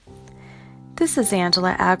This is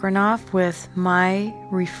Angela Agronoff with My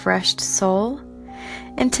Refreshed Soul,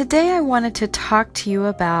 and today I wanted to talk to you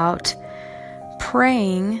about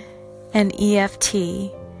praying and EFT.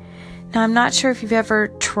 Now, I'm not sure if you've ever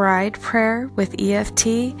tried prayer with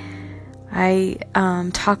EFT. I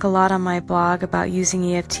talk a lot on my blog about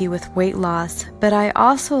using EFT with weight loss, but I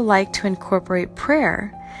also like to incorporate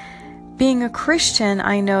prayer. Being a Christian,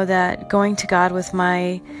 I know that going to God with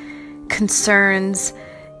my concerns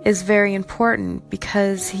is very important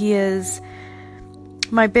because He is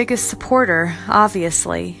my biggest supporter,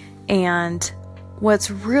 obviously. And what's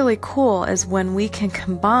really cool is when we can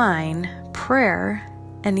combine prayer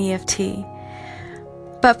and EFT.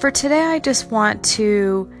 But for today, I just want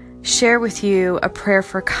to share with you a prayer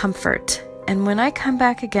for comfort. And when I come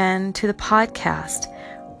back again to the podcast,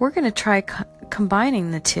 we're going to try combining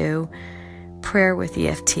the two, prayer with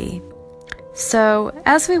EFT. So,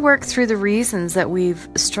 as we work through the reasons that we've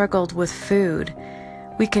struggled with food,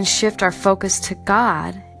 we can shift our focus to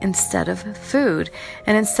God instead of food.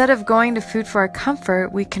 And instead of going to food for our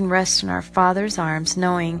comfort, we can rest in our Father's arms,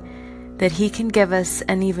 knowing that He can give us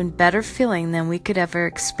an even better feeling than we could ever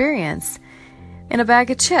experience in a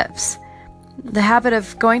bag of chips. The habit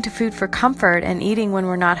of going to food for comfort and eating when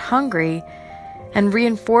we're not hungry and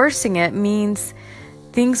reinforcing it means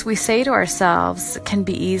things we say to ourselves can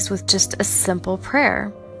be eased with just a simple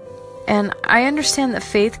prayer. And I understand that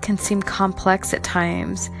faith can seem complex at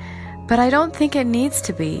times, but I don't think it needs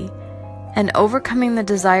to be. And overcoming the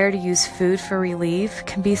desire to use food for relief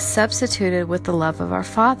can be substituted with the love of our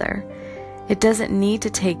Father. It doesn't need to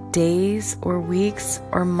take days or weeks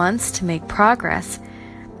or months to make progress.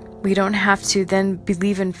 We don't have to then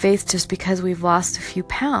believe in faith just because we've lost a few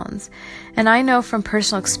pounds. And I know from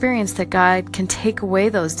personal experience that God can take away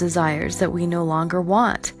those desires that we no longer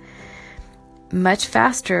want much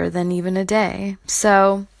faster than even a day.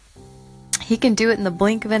 So He can do it in the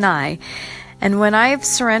blink of an eye. And when I've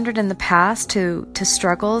surrendered in the past to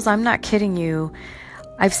struggles, I'm not kidding you,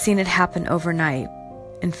 I've seen it happen overnight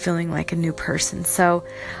and feeling like a new person. So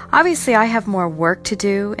obviously I have more work to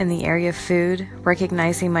do in the area of food,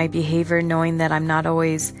 recognizing my behavior, knowing that I'm not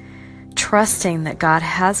always trusting that God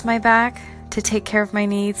has my back to take care of my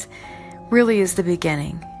needs, really is the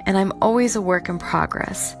beginning. And I'm always a work in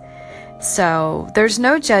progress. So there's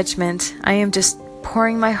no judgment. I am just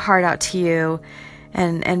pouring my heart out to you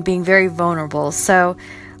and being very vulnerable. So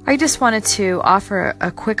I just wanted to offer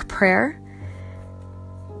a quick prayer.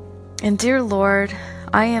 And dear Lord,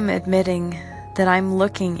 I am admitting that I'm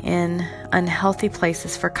looking in unhealthy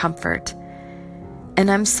places for comfort,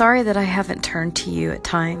 and I'm sorry that I haven't turned to you at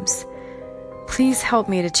times. Please help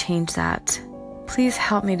me to change that. Please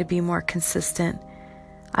help me to be more consistent.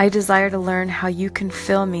 I desire to learn how you can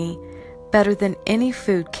fill me better than any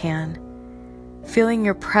food can. Feeling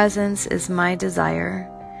your presence is my desire.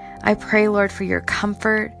 I pray, Lord, for your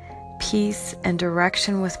comfort, peace, and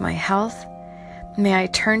direction with my health. May I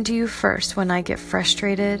turn to you first when I get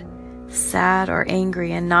frustrated, sad, or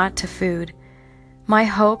angry, and not to food. My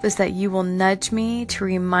hope is that you will nudge me to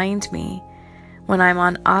remind me when I'm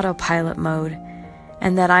on autopilot mode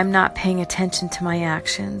and that I'm not paying attention to my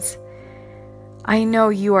actions. I know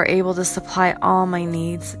you are able to supply all my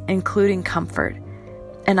needs, including comfort,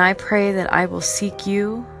 and I pray that I will seek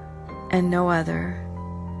you and no other.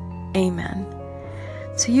 Amen.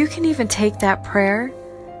 So you can even take that prayer,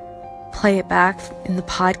 play it back in the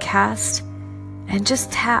podcast, and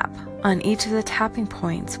just tap on each of the tapping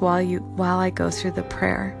points while I go through the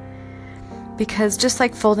prayer. Because just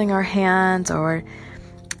like folding our hands or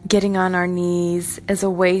getting on our knees is a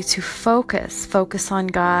way to focus on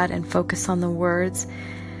God and focus on the words,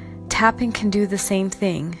 tapping can do the same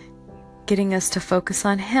thing, getting us to focus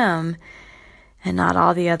on Him and not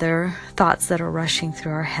all the other thoughts that are rushing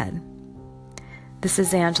through our head. This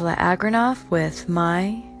is Angela Agronoff with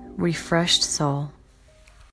My Refreshed Soul.